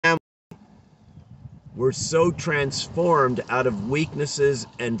were so transformed out of weaknesses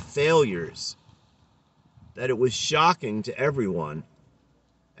and failures that it was shocking to everyone.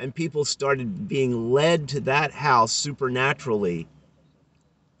 And people started being led to that house supernaturally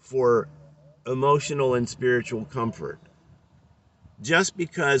for emotional and spiritual comfort. Just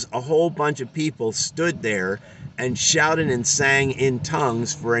because a whole bunch of people stood there and shouted and sang in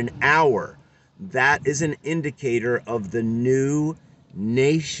tongues for an hour, that is an indicator of the new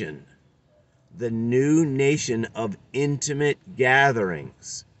nation. The new nation of intimate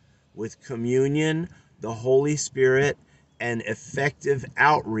gatherings with communion, the Holy Spirit, and effective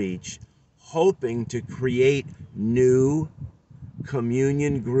outreach, hoping to create new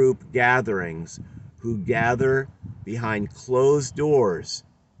communion group gatherings who gather behind closed doors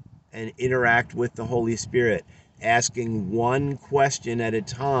and interact with the Holy Spirit, asking one question at a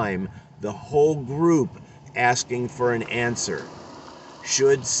time, the whole group asking for an answer.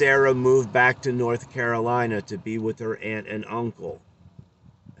 Should Sarah move back to North Carolina to be with her aunt and uncle?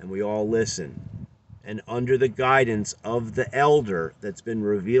 And we all listen. And under the guidance of the elder that's been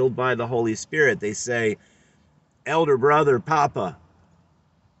revealed by the Holy Spirit, they say, elder brother, Papa,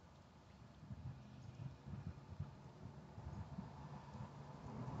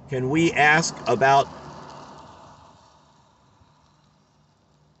 can we ask about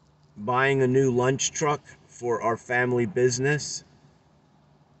buying a new lunch truck for our family business?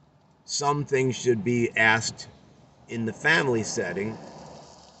 Some things should be asked in the family setting,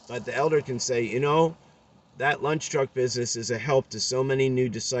 but the elder can say, you know, that lunch truck business is a help to so many new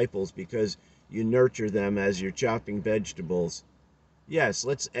disciples because you nurture them as you're chopping vegetables. Yes,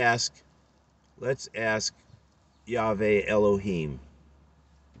 let's ask Yahweh Elohim,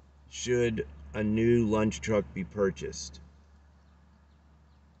 should a new lunch truck be purchased?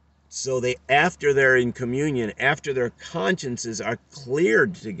 So they, after they're in communion, after their consciences are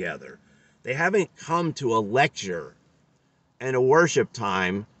cleared together, they haven't come to a lecture and a worship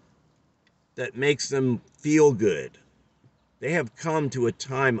time that makes them feel good. They have come to a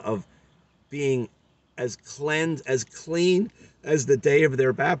time of being as clean as the day of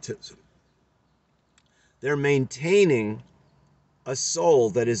their baptism. They're maintaining a soul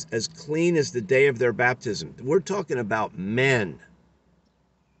that is as clean as the day of their baptism. We're talking about men,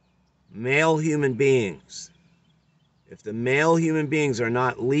 male human beings. If the male human beings are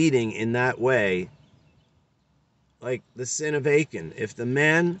not leading in that way, like the sin of Achan, if the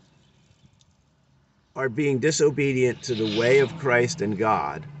men are being disobedient to the way of Christ and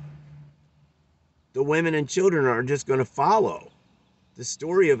God, the women and children are just going to follow. The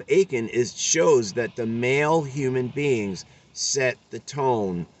story of Achan shows that the male human beings set the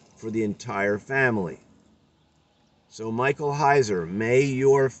tone for the entire family. So Michael HEISER, may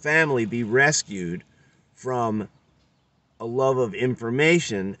your family be rescued from a love of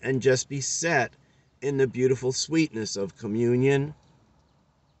information and just be set in the beautiful sweetness of communion,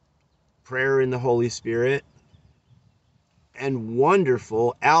 prayer in the Holy Spirit, and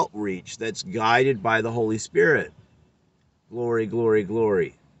wonderful outreach that's guided by the Holy Spirit. Glory, glory,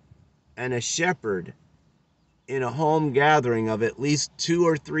 glory. And a shepherd in a home gathering of at least 2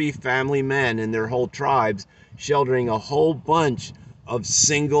 or 3 family men and their whole tribes, sheltering a whole bunch of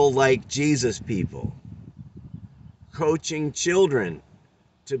single like Jesus people. Coaching children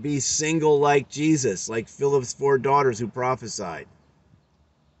to be single like Jesus, like Philip's 4 daughters who prophesied.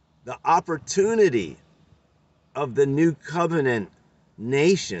 The opportunity of the new covenant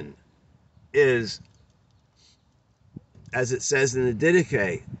nation is, as it says in the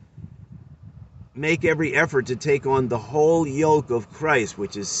Didache, make every effort to take on the whole yoke of Christ,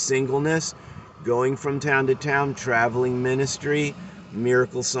 which is singleness, going from town to town, traveling ministry,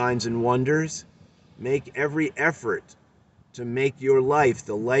 miracle signs and wonders. Make every effort to make your life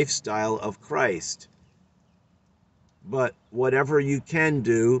the lifestyle of Christ. But whatever you can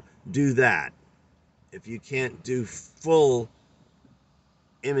do, do that. If you can't do full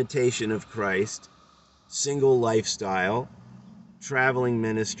imitation of Christ, single lifestyle, traveling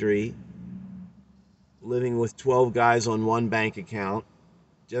ministry, living with 12 guys on one bank account,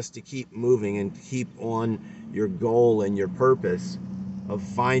 just to keep moving and keep on your goal and your purpose of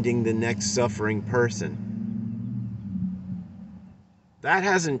finding the next suffering person. That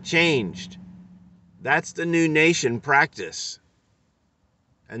hasn't changed. That's the new nation practice.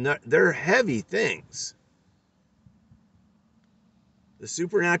 And they're heavy things. The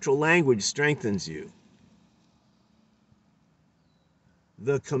supernatural language strengthens you.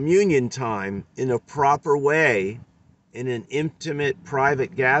 The communion time in a proper way, in an intimate,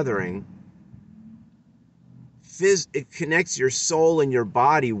 private gathering, it connects your soul and your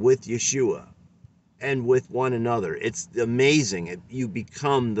body with Yeshua and with one another. It's amazing. You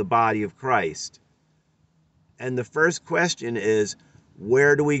become the body of Christ. And the first question is,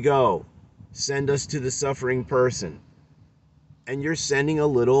 where do we go? Send us to the suffering person. And you're sending a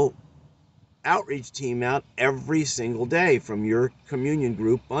little outreach team out every single day from your communion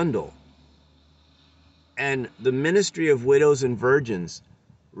group bundle. And the Ministry of Widows and Virgins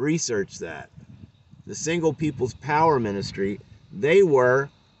researched that. The Single People's Power Ministry, they were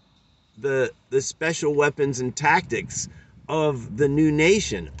the special weapons and tactics of the new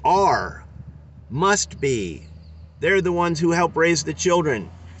nation. Must be. They're the ones who help raise the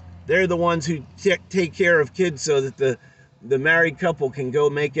children. They're the ones who take care of kids so that the married couple can go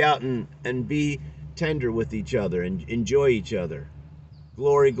make out and be tender with each other and enjoy each other.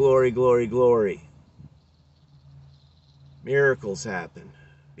 Glory, glory, glory, glory. Miracles happen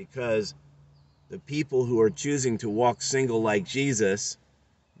because the people who are choosing to walk single like Jesus,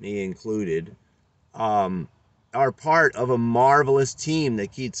 me included, are part of a marvelous team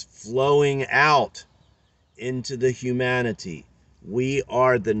that keeps flowing out into the humanity. We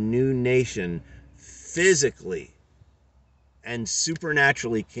are the new nation, physically and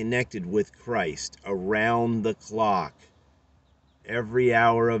supernaturally connected with Christ around the clock, every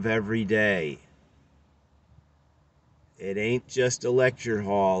hour of every day. It ain't just a lecture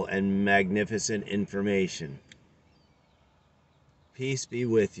hall and magnificent information. Peace be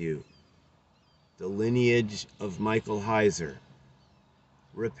with you. The lineage of Michael HEISER.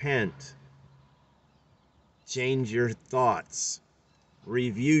 Repent. Change your thoughts.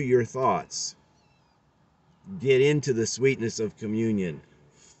 Review your thoughts. Get into the sweetness of communion.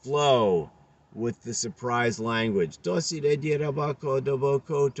 Flow with the surprise language. Tosire dirabako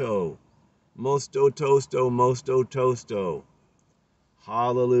dobokoto. Mosto tosto.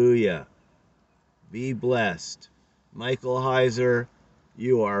 Hallelujah. Be blessed. Michael HEISER,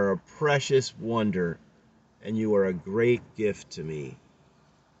 you are a precious wonder, and you are a great gift to me.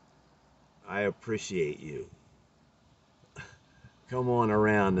 I appreciate you. Come on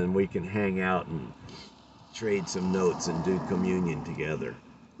around and we can hang out and trade some notes and do communion together.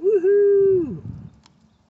 Woohoo!